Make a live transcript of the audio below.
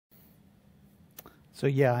So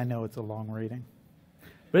yeah, I know it's a long reading,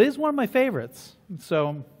 but it is one of my favorites.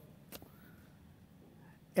 And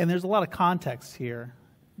there's a lot of context here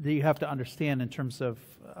that you have to understand in terms of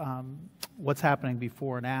what's happening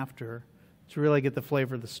before and after to really get the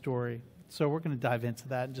flavor of the story. So we're going to dive into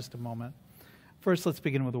that in just a moment. First, let's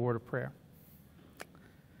begin with a word of prayer.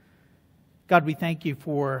 God, we thank you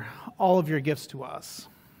for all of your gifts to us.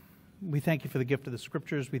 We thank you for the gift of the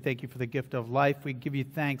Scriptures. We thank you for the gift of life. We give you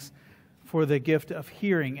thanks for the gift of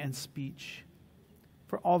hearing and speech,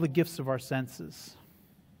 for all the gifts of our senses.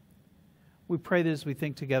 We pray that as we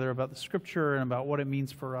think together about the Scripture and about what it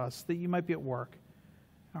means for us, that you might be at work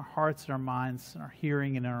in our hearts and our minds, in our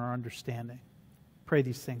hearing and in our understanding. Pray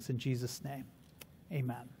these things in Jesus' name.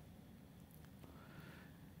 Amen.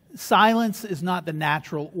 Silence is not the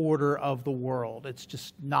natural order of the world. It's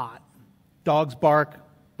just not. Dogs bark,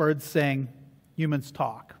 birds sing, humans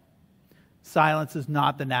talk. Silence is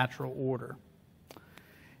not the natural order.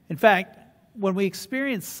 In fact, when we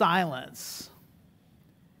experience silence,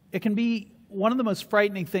 it can be one of the most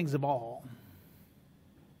frightening things of all.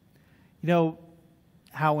 You know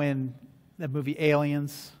how in that movie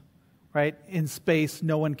Aliens, right? In space,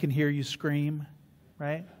 no one can hear you scream,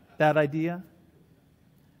 right? That idea.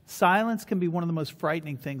 Silence can be one of the most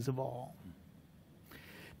frightening things of all.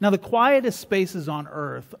 Now, the quietest spaces on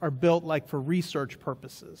Earth are built like for research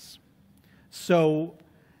purposes. So,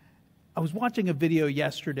 I was watching a video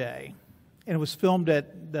yesterday, and it was filmed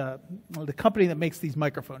at the company that makes these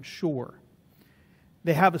microphones, Shure.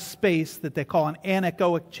 They have a space that they call an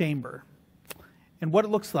anechoic chamber. And what it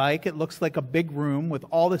looks like a big room with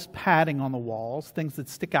all this padding on the walls, things that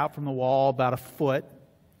stick out from the wall about a foot,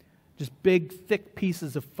 just big, thick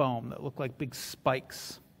pieces of foam that look like big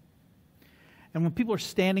spikes. And when people are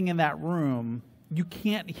standing in that room, you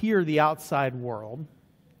can't hear the outside world,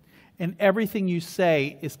 and everything you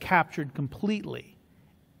say is captured completely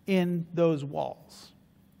in those walls.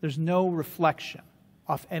 There's no reflection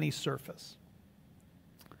off any surface.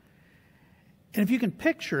 And if you can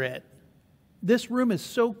picture it, this room is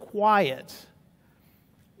so quiet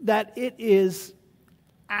that it is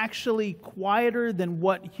actually quieter than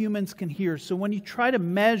what humans can hear. So when you try to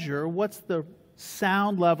measure what's the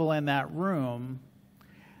sound level in that room,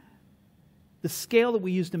 the scale that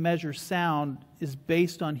we use to measure sound is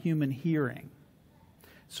based on human hearing.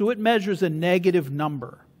 So it measures a negative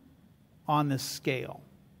number on this scale.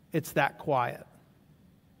 It's that quiet.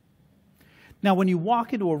 Now, when you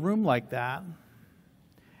walk into a room like that,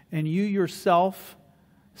 and you yourself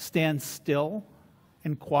stand still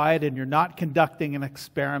and quiet, and you're not conducting an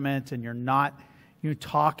experiment, and you're not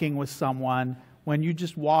talking with someone, when you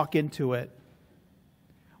just walk into it,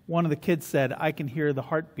 one of the kids said, "I can hear the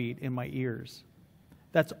heartbeat in my ears."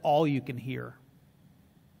 That's all you can hear.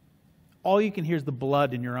 All you can hear is the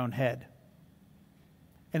blood in your own head.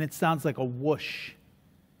 And it sounds like a whoosh.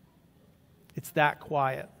 It's that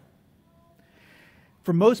quiet.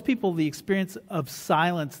 For most people, the experience of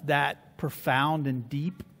silence that profound and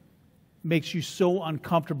deep makes you so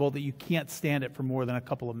uncomfortable that you can't stand it for more than a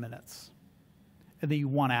couple of minutes, and then you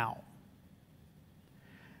want out.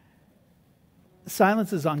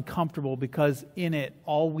 Silence is uncomfortable because in it,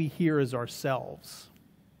 all we hear is ourselves.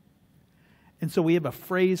 And so we have a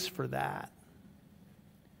phrase for that.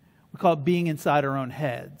 We call it being inside our own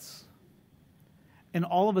heads. And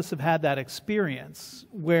all of us have had that experience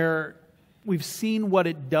where we've seen what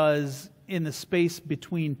it does in the space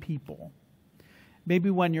between people. Maybe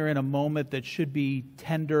when you're in a moment that should be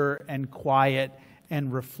tender and quiet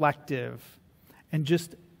and reflective, and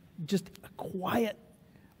just a quiet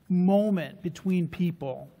moment between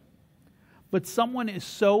people. But someone is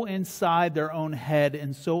so inside their own head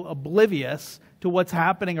and so oblivious to what's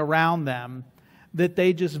happening around them that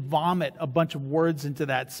they just vomit a bunch of words into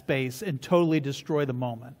that space and totally destroy the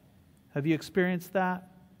moment. Have you experienced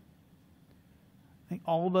that? I think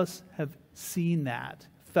all of us have seen that,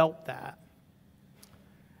 felt that.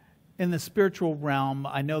 In the spiritual realm,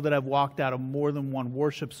 I know that I've walked out of more than one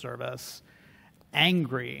worship service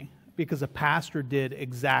angry because a pastor did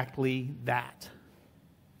exactly that.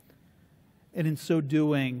 And in so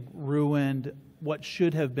doing, ruined what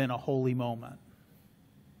should have been a holy moment.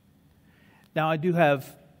 Now, I do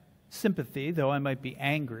have sympathy, though I might be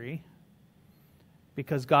angry,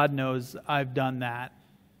 because God knows I've done that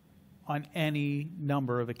on any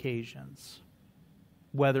number of occasions,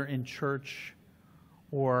 whether in church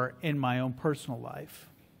or in my own personal life.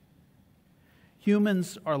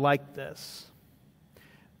 Humans are like this.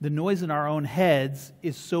 The noise in our own heads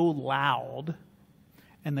is so loud,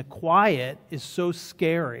 and the quiet is so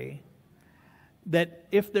scary, that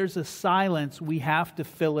if there's a silence, we have to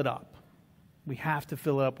fill it up. We have to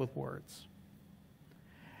fill it up with words.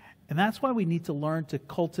 And that's why we need to learn to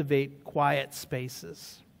cultivate quiet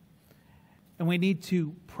spaces. And we need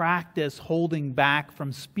to practice holding back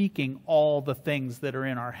from speaking all the things that are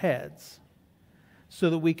in our heads so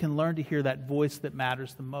that we can learn to hear that voice that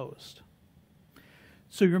matters the most.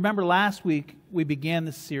 So you remember last week we began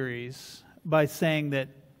this series by saying that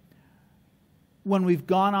when we've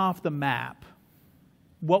gone off the map,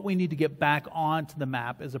 what we need to get back onto the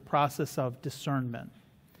map is a process of discernment.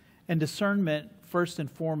 And discernment, first and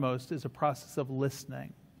foremost, is a process of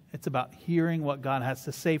listening. It's about hearing what God has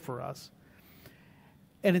to say for us.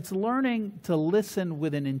 And it's learning to listen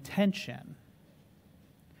with an intention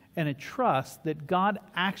and a trust that God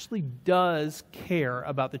actually does care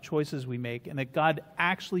about the choices we make, and that God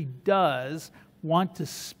actually does want to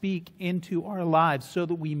speak into our lives so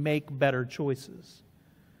that we make better choices.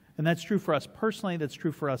 And that's true for us personally, that's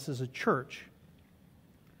true for us as a church.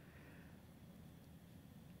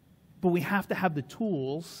 But we have to have the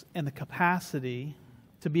tools and the capacity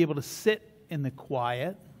to be able to sit in the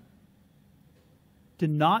quiet, to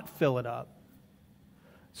not fill it up,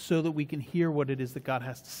 so that we can hear what it is that God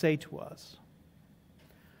has to say to us.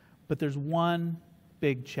 But there's one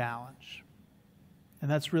big challenge, and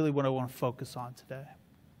that's really what I want to focus on today.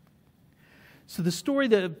 So the story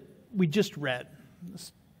that we just read,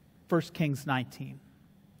 1 Kings 19,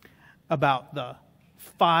 about the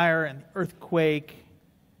fire and the earthquake,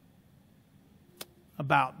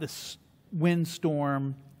 about this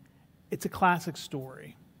windstorm, it's a classic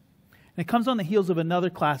story. And it comes on the heels of another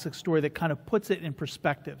classic story that kind of puts it in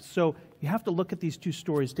perspective. So you have to look at these two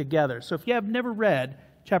stories together. So if you have never read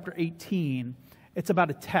chapter 18, it's about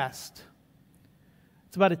a test.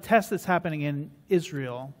 It's about a test that's happening in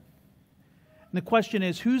Israel. And the question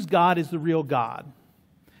is, whose God is the real God?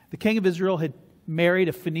 The king of Israel had married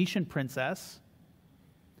a Phoenician princess.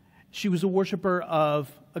 She was a worshiper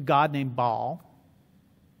of a god named Baal.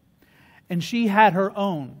 And she had her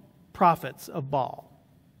own prophets of Baal.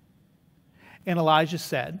 And Elijah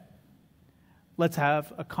said, let's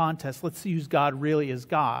have a contest. Let's use God really as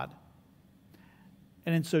God.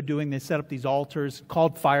 And in so doing, they set up these altars,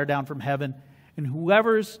 called fire down from heaven. And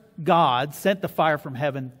whoever's God sent the fire from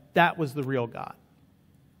heaven, that was the real God.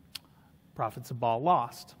 Prophets of Baal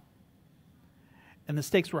lost. And the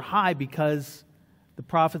stakes were high because the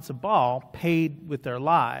prophets of Baal paid with their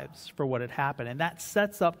lives for what had happened. And that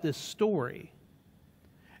sets up this story.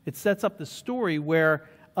 It sets up the story where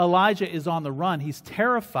Elijah is on the run. He's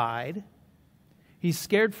terrified. He's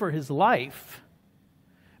scared for his life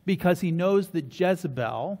because he knows that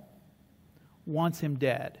Jezebel wants him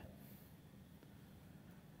dead.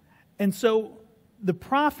 And so the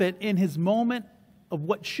prophet, in his moment of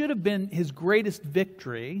what should have been his greatest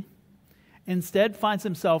victory, instead finds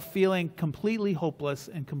himself feeling completely hopeless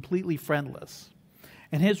and completely friendless.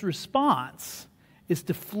 And his response is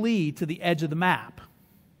to flee to the edge of the map.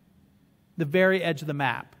 The very edge of the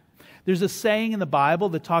map. There's a saying in the Bible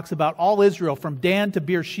that talks about all Israel from Dan to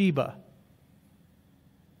Beersheba.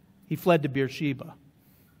 He fled to Beersheba,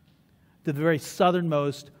 to the very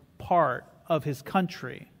southernmost part of his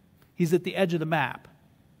country. He's at the edge of the map.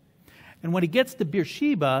 And when he gets to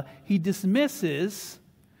Beersheba, he dismisses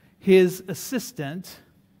his assistant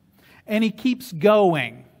and he keeps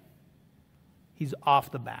going. He's off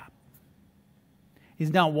the map.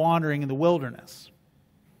 He's now wandering in the wilderness.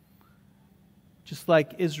 Just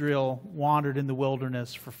like Israel wandered in the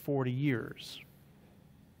wilderness for 40 years.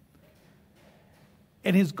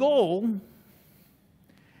 And his goal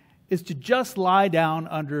is to just lie down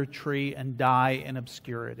under a tree and die in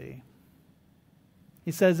obscurity.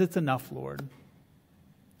 He says, it's enough, Lord.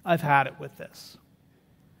 I've had it with this.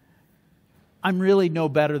 I'm really no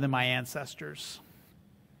better than my ancestors.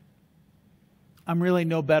 I'm really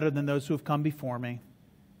no better than those who have come before me.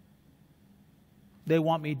 They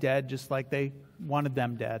want me dead just like they wanted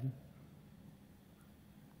them dead.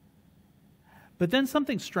 But then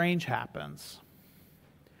something strange happens.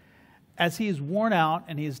 As he is worn out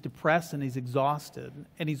and he is depressed and he's exhausted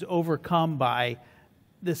and he's overcome by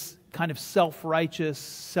this kind of self-righteous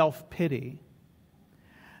self-pity,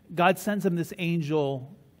 God sends him this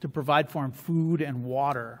angel to provide for him food and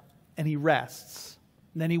water, and he rests.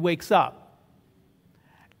 And then he wakes up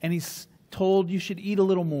and he's told, you should eat a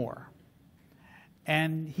little more.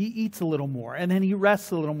 And he eats a little more, and then he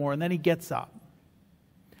rests a little more, and then he gets up.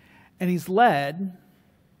 And he's led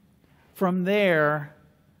from there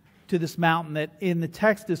to this mountain that in the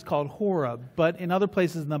text is called Horeb, but in other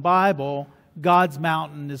places in the Bible, God's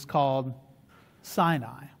mountain is called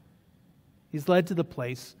Sinai. He's led to the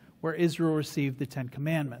place where Israel received the 10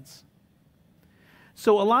 Commandments.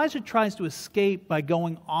 So Elijah tries to escape by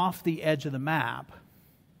going off the edge of the map.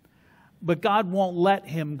 But God won't let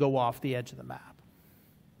him go off the edge of the map.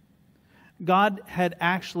 God had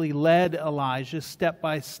actually led Elijah step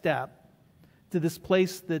by step to this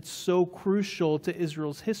place that's so crucial to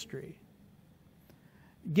Israel's history.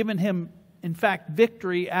 Given him, in fact,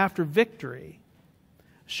 victory after victory.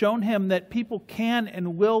 Shown him that people can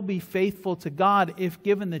and will be faithful to God if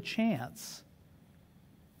given the chance.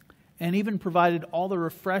 And even provided all the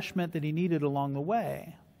refreshment that he needed along the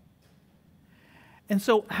way. And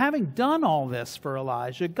so, having done all this for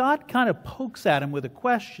Elijah, God kind of pokes at him with a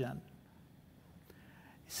question.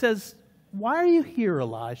 He says, "Why are you here,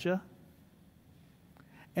 Elijah?"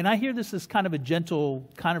 And I hear this as kind of a gentle,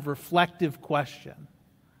 kind of reflective question.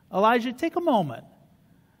 Elijah, take a moment.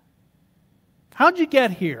 How'd you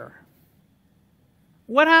get here?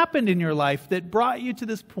 What happened in your life that brought you to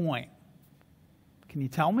this point? Can you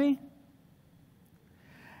tell me?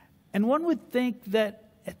 And one would think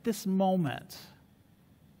that at this moment,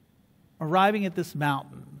 arriving at this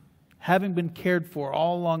mountain, having been cared for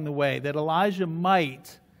all along the way, that Elijah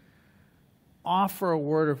might offer a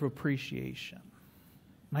word of appreciation.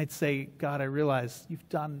 Might say, God, I realize you've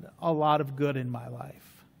done a lot of good in my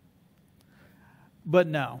life. But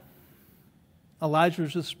no.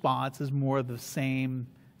 Elijah's response is more of the same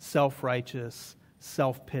self-righteous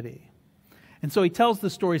self-pity. And so he tells the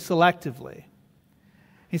story selectively.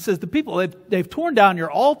 He says, the people, they've torn down your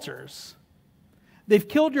altars. They've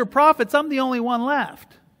killed your prophets. I'm the only one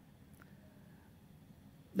left.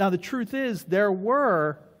 Now the truth is, there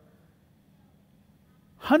were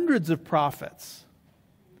hundreds of prophets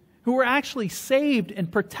who were actually saved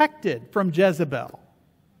and protected from Jezebel.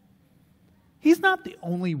 He's not the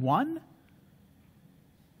only one.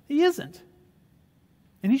 He isn't.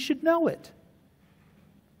 And he should know it.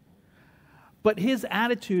 But his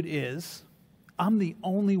attitude is, I'm the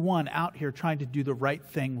only one out here trying to do the right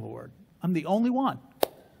thing, Lord. I'm the only one.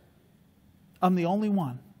 I'm the only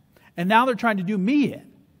one. And now they're trying to do me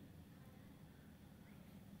in.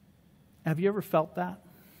 Have you ever felt that?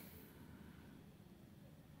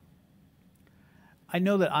 I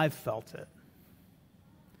know that I've felt it.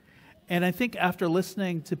 And I think after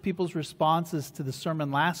listening to people's responses to the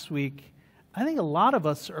sermon last week, I think a lot of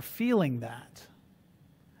us are feeling that.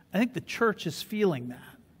 I think the church is feeling that.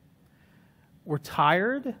 We're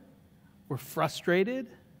tired, we're frustrated,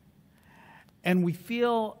 and we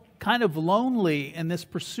feel kind of lonely in this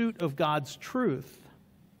pursuit of God's truth.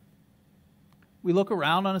 We look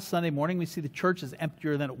around on a Sunday morning, we see the church is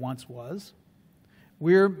emptier than it once was.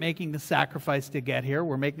 We're making the sacrifice to get here.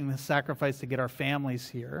 We're making the sacrifice to get our families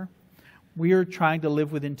here. We are trying to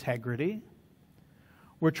live with integrity.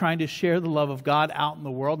 We're trying to share the love of God out in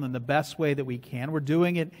the world in the best way that we can. We're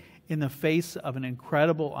doing it in the face of an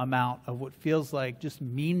incredible amount of what feels like just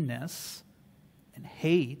meanness and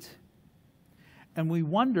hate. And we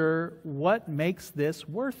wonder what makes this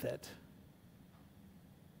worth it.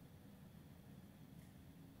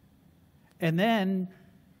 And then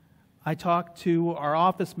I talked to our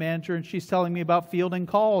office manager, and she's telling me about fielding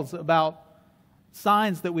calls about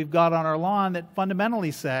signs that we've got on our lawn that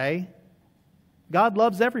fundamentally say, God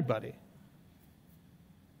loves everybody.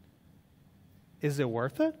 Is it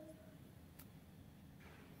worth it?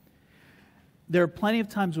 There are plenty of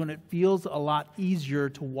times when it feels a lot easier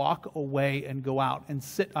to walk away and go out and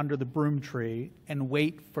sit under the broom tree and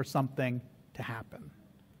wait for something to happen.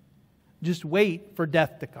 Just wait for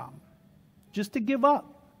death to come. Just to give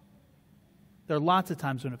up. There are lots of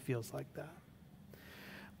times when it feels like that.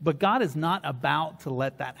 But God is not about to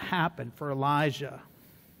let that happen for Elijah.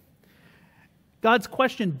 God's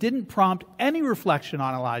question didn't prompt any reflection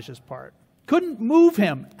on Elijah's part. Couldn't move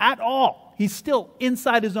him at all. He's still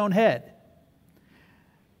inside his own head.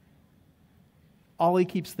 All he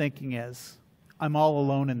keeps thinking is, I'm all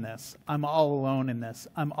alone in this. I'm all alone in this.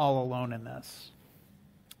 I'm all alone in this.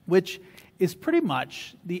 Which is pretty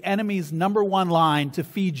much the enemy's number one line to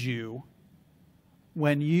feed you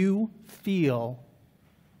when you feel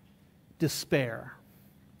despair.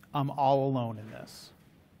 I'm all alone in this.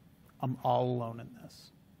 I'm all alone in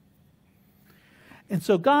this. And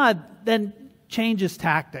so God then changes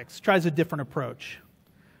tactics, tries a different approach.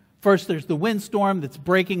 First, there's the windstorm that's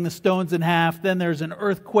breaking the stones in half. Then there's an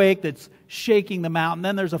earthquake that's shaking the mountain.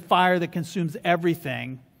 Then there's a fire that consumes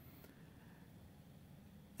everything.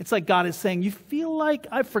 It's like God is saying, you feel like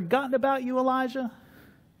I've forgotten about you, Elijah?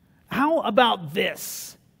 How about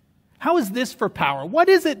this? How is this for power? What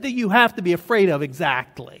is it that you have to be afraid of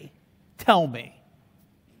exactly? Tell me.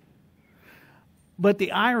 But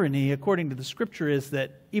the irony, according to the scripture, is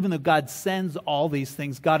that even though God sends all these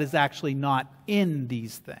things, God is actually not in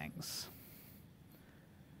these things.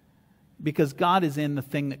 Because God is in the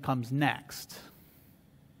thing that comes next.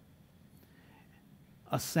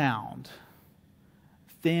 a sound,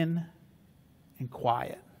 thin and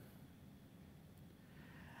quiet.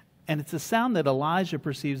 And it's a sound that Elijah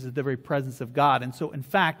perceives as the very presence of God. And so, in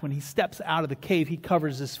fact, when he steps out of the cave, he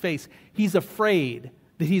covers his face. He's afraid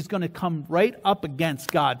that he's going to come right up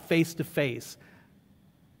against God face to face.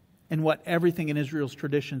 And what everything in Israel's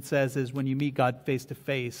tradition says is when you meet God face to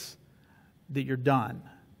face, that you're done.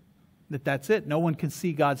 That's it. No one can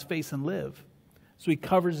see God's face and live. So he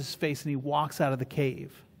covers his face and he walks out of the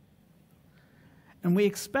cave. And we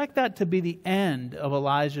expect that to be the end of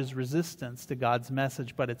Elijah's resistance to God's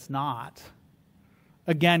message, but it's not.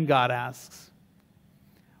 Again, God asks,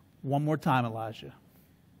 one more time, Elijah,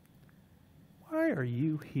 why are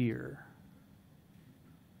you here?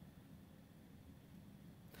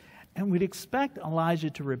 And we'd expect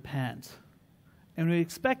Elijah to repent. And we'd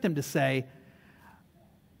expect him to say,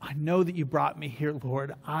 I know that you brought me here,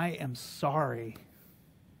 Lord. I am sorry.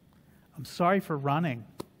 I'm sorry for running.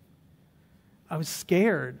 I was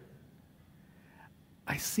scared.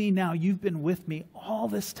 I see now you've been with me all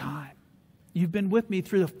this time. You've been with me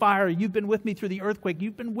through the fire. You've been with me through the earthquake.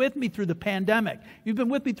 You've been with me through the pandemic. You've been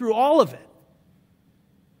with me through all of it.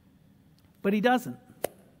 But he doesn't.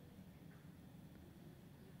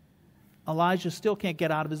 Elijah still can't get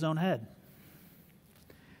out of his own head.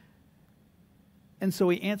 And so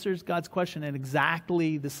he answers God's question in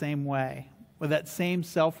exactly the same way, with that same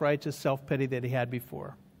self-righteous self-pity that he had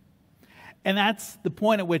before. And that's the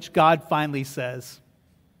point at which God finally says,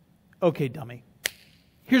 okay, dummy,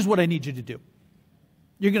 here's what I need you to do.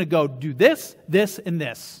 You're going to go do this, this, and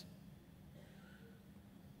this.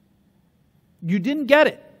 You didn't get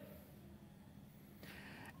it.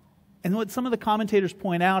 And what some of the commentators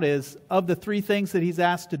point out is, of the three things that he's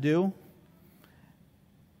asked to do,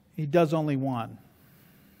 he does only one.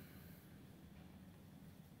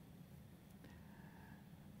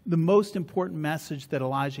 The most important message that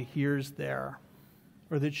Elijah hears there,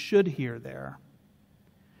 or that should hear there,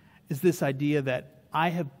 is this idea that I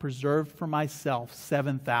have preserved for myself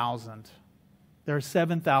 7,000. There are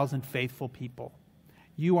 7,000 faithful people.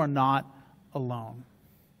 You are not alone.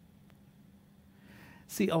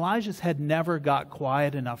 See, Elijah's head never got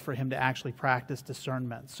quiet enough for him to actually practice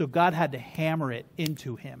discernment. So God had to hammer it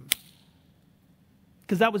into him.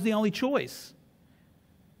 Because that was the only choice.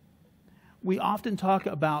 We often talk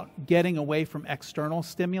about getting away from external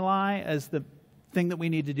stimuli as the thing that we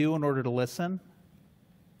need to do in order to listen.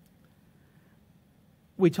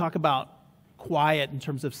 We talk about quiet in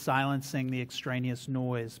terms of silencing the extraneous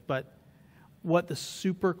noise, but what the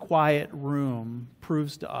super quiet room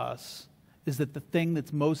proves to us is that the thing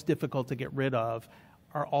that's most difficult to get rid of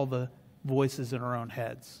are all the voices in our own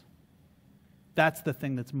heads. That's the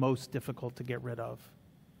thing that's most difficult to get rid of.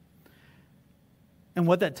 And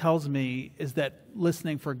what that tells me is that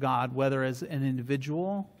listening for God, whether as an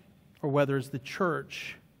individual or whether as the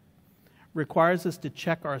church, requires us to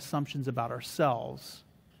check our assumptions about ourselves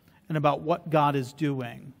and about what God is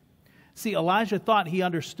doing. See, Elijah thought he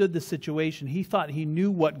understood the situation. He thought he knew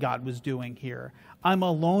what God was doing here. I'm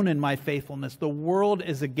alone in my faithfulness. The world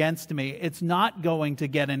is against me. It's not going to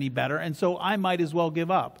get any better, and so I might as well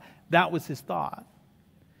give up. That was his thought.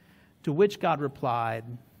 To which God replied,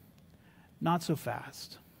 not so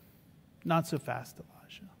fast. Not so fast,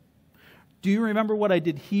 Elijah. Do you remember what I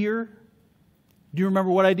did here? Do you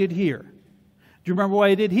remember what I did here? Do you remember what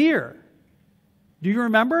I did here? Do you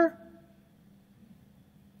remember?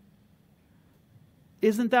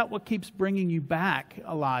 Isn't that what keeps bringing you back,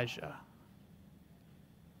 Elijah?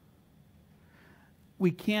 We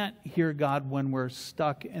can't hear God when we're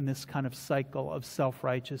stuck in this kind of cycle of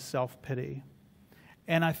self-righteous self-pity.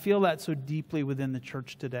 And I feel that so deeply within the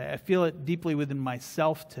church today. I feel it deeply within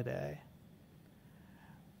myself today.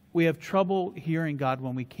 We have trouble hearing God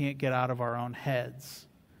when we can't get out of our own heads.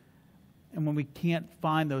 And when we can't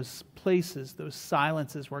find those places, those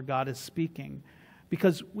silences where God is speaking.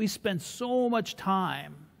 Because we spend so much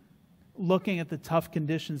time looking at the tough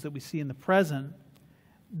conditions that we see in the present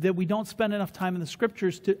that we don't spend enough time in the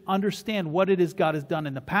Scriptures to understand what it is God has done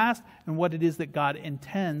in the past and what it is that God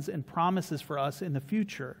intends and promises for us in the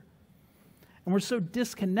future. And we're so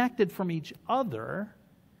disconnected from each other,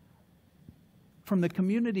 from the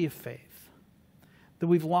community of faith, that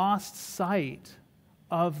we've lost sight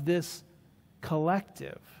of this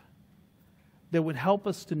collective that would help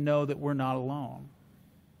us to know that we're not alone.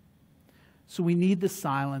 So we need the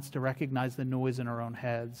silence to recognize the noise in our own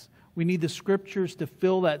heads. We need the Scriptures to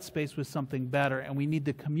fill that space with something better. And we need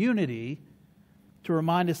the community to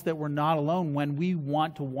remind us that we're not alone when we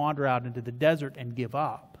want to wander out into the desert and give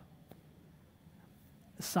up.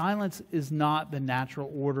 Silence is not the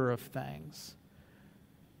natural order of things.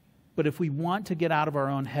 But But if we want to get out of our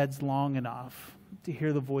own heads long enough to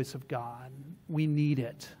hear the voice of God, we need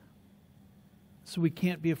it. So we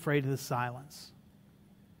can't be afraid of the silence.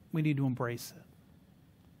 We need to embrace it.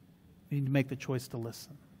 We need to make the choice to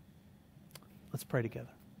listen. Let's pray together.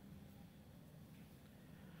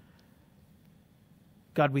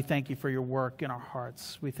 God, we thank you for your work in our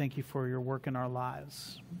hearts. We thank you for your work in our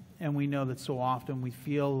lives. And we know that so often we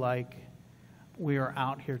feel like we are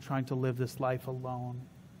out here trying to live this life alone.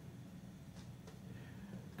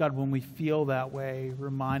 God, when we feel that way,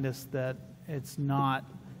 remind us that that's not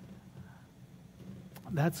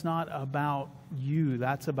about you,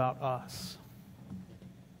 that's about us.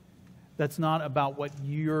 That's not about what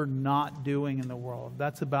you're not doing in the world.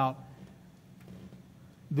 That's about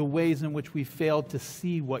the ways in which we failed to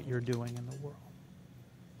see what you're doing in the world.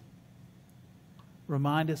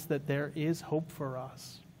 Remind us that there is hope for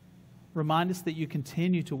us. Remind us that you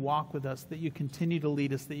continue to walk with us, that you continue to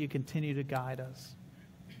lead us, that you continue to guide us.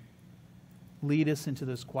 Lead us into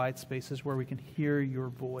those quiet spaces where we can hear your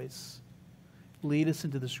voice. Lead us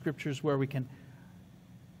into the scriptures where we can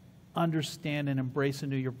understand and embrace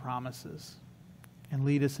anew your promises. And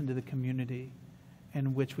lead us into the community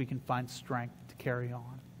in which we can find strength to carry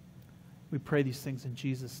on. We pray these things in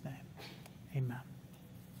Jesus' name. Amen.